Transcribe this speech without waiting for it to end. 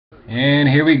And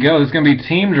here we go. This is going to be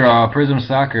Team Draw, Prizm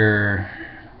Soccer,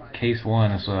 Case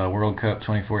 1. It's World Cup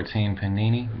 2014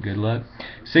 Panini. Good luck.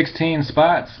 16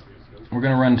 spots. We're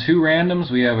going to run 2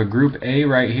 randoms. We have a Group A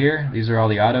right here. These are all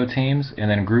the auto teams. And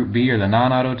then Group B are the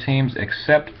non-auto teams,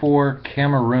 except for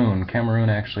Cameroon. Cameroon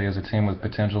actually has a team with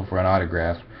potential for an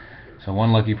autograph. So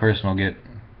one lucky person will get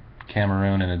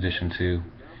Cameroon in addition to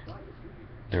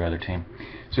their other team.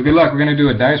 So good luck. We're going to do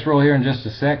a dice roll here in just a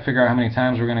sec. Figure out how many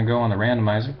times we're going to go on the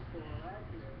randomizer.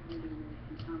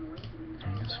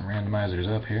 Get some randomizers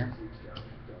up here.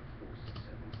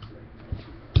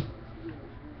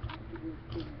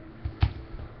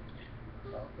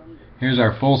 Here's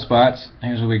our full spots.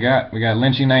 Here's what we got. We got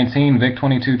Lynchy 19, Vic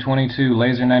 2222,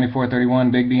 Laser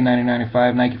 9431, Big B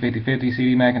 9095, Nike 5050,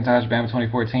 CD Macintosh, Bama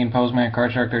 2014, Postman,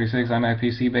 Card Shark 36, iMac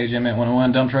PC, Beige Mint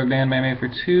 101, Dump Truck Dan, Mame for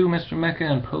 2, Mr. Mecca,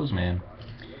 and Postman.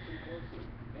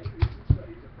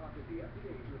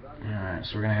 Alright,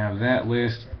 so we're going to have that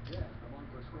list.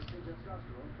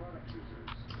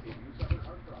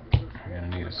 We're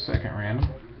going to need a second random.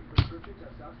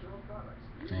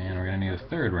 And we're going to need a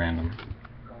third random.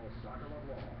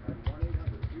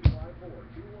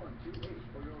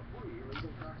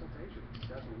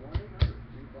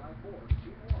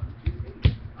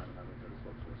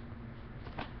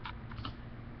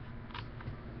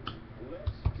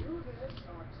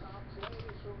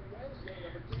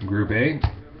 Group A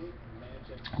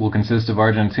will consist of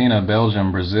Argentina,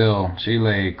 Belgium, Brazil,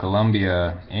 Chile,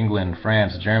 Colombia, England,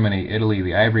 France, Germany, Italy,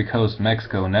 the Ivory Coast,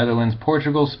 Mexico, Netherlands,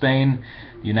 Portugal, Spain,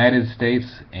 United States,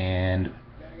 and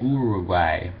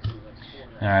Uruguay.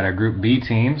 Alright, our Group B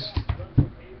teams.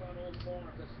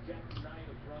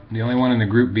 The only one in the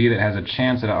Group B that has a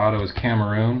chance at an auto is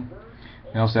Cameroon.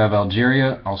 We also have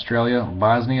Algeria, Australia,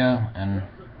 Bosnia, and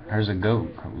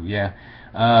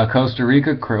Costa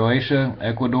Rica, Croatia,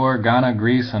 Ecuador, Ghana,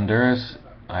 Greece, Honduras,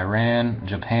 Iran,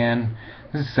 Japan.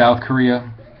 This is South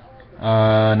Korea,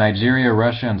 Nigeria,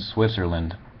 Russia, and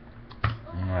Switzerland.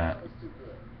 Alright.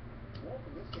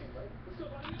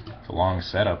 It's a long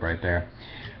setup right there.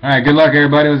 Alright, good luck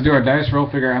everybody. Let's do our dice roll,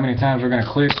 figure out how many times we're going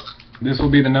to click. This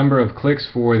will be the number of clicks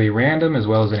for the random, as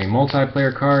well as any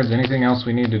multiplayer cards, anything else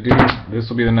we need to do. This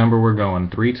will be the number we're going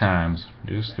 3 times.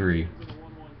 Just 3.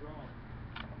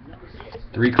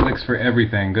 3 clicks for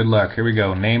everything. Good luck. Here we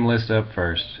go. Name list up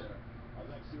first.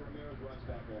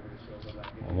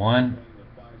 1.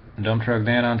 Dump Truck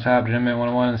Dan on top. Jim Mint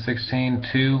 101 and 16.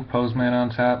 2. Postman on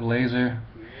top. Laser.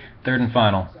 Third and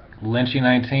final. Lynchy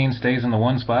 19 stays in the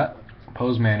 1 spot.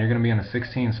 Postman, you're going to be in the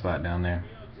 16 spot down there.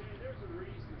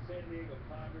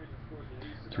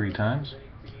 3 times.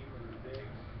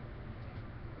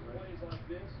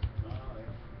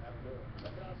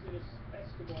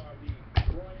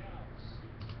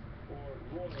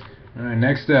 Alright,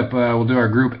 next up we'll do our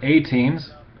Group A teams.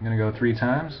 I'm going to go 3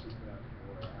 times.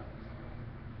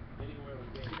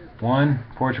 1.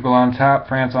 Portugal on top,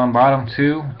 France on bottom.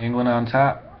 2. England on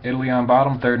top, Italy on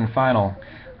bottom. Third and final.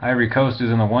 Ivory Coast is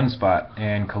in the 1 spot,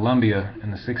 and Colombia in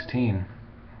the 16.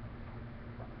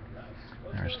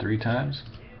 There's 3 times.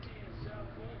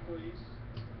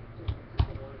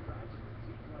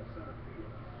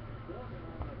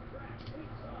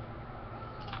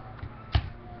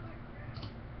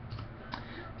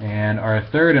 And our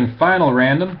third and final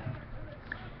random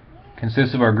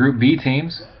consists of our Group B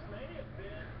teams.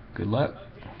 Good luck.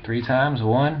 3 times.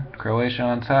 1. Croatia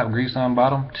on top, Greece on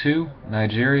bottom. 2.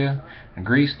 Nigeria and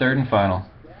Greece, third and final.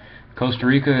 Costa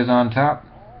Rica is on top,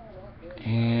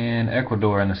 and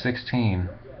Ecuador in the 16.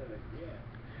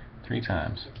 3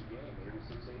 times.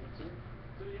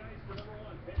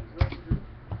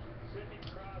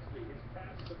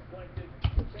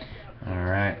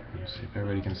 Alright, let's see if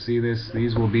everybody can see this.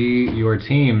 These will be your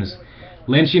teams.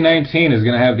 Lynchy 19 is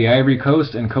going to have the Ivory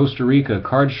Coast and Costa Rica,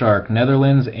 Card Shark,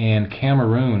 Netherlands, and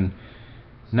Cameroon.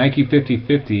 Nike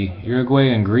 5050,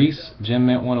 Uruguay and Greece, Jim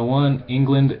Mint 101,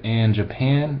 England and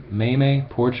Japan, Mame,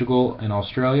 Portugal and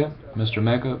Australia, Mr.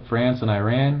 Mecca, France and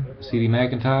Iran, CD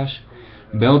Macintosh,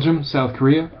 Belgium, South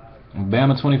Korea,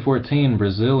 Bama 2014,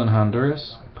 Brazil and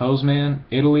Honduras, Postman,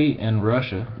 Italy and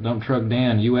Russia, Dump Truck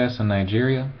Dan, US and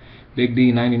Nigeria, Big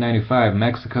B 9095,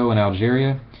 Mexico and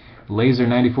Algeria, Laser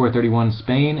 9431,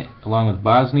 Spain, along with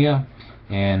Bosnia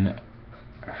and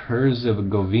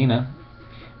Herzegovina,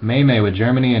 Mame with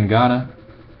Germany and Ghana,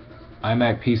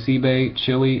 iMac PC Bay,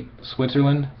 Chile,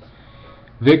 Switzerland,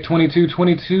 Vic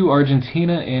 2222,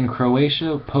 Argentina and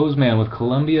Croatia, Postman with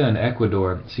Colombia and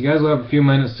Ecuador. So you guys will have a few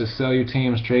minutes to sell your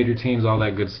teams, trade your teams, all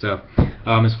that good stuff.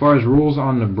 As far as rules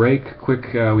on the break,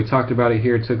 we talked about it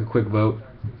here, took a quick vote.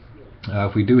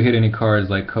 If we do hit any cards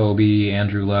like Kobe,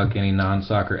 Andrew Luck, any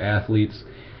non-soccer athletes,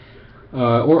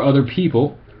 or other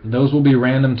people. Those will be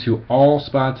random to all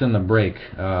spots in the break.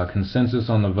 Consensus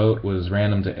on the vote was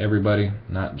random to everybody,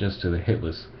 not just to the hit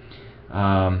list.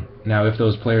 Now, if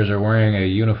those players are wearing a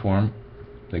uniform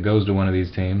that goes to one of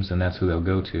these teams, then that's who they'll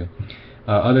go to.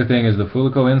 Other thing is the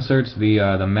Fulico inserts,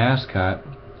 the mascot.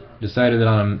 Decided that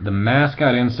on the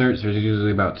mascot inserts, there's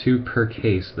usually about 2 per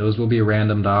case. Those will be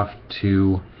randomed off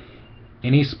to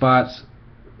any spots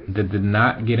that did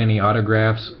not get any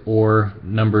autographs or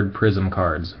numbered Prizm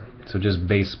cards. So just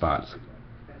base spots.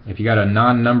 If you got a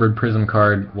non-numbered Prizm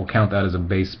card, we'll count that as a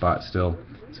base spot still.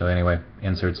 So anyway,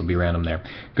 inserts will be random there.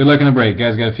 Good luck in the break.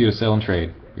 Guys got a few to sell and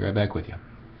trade. Be right back with you.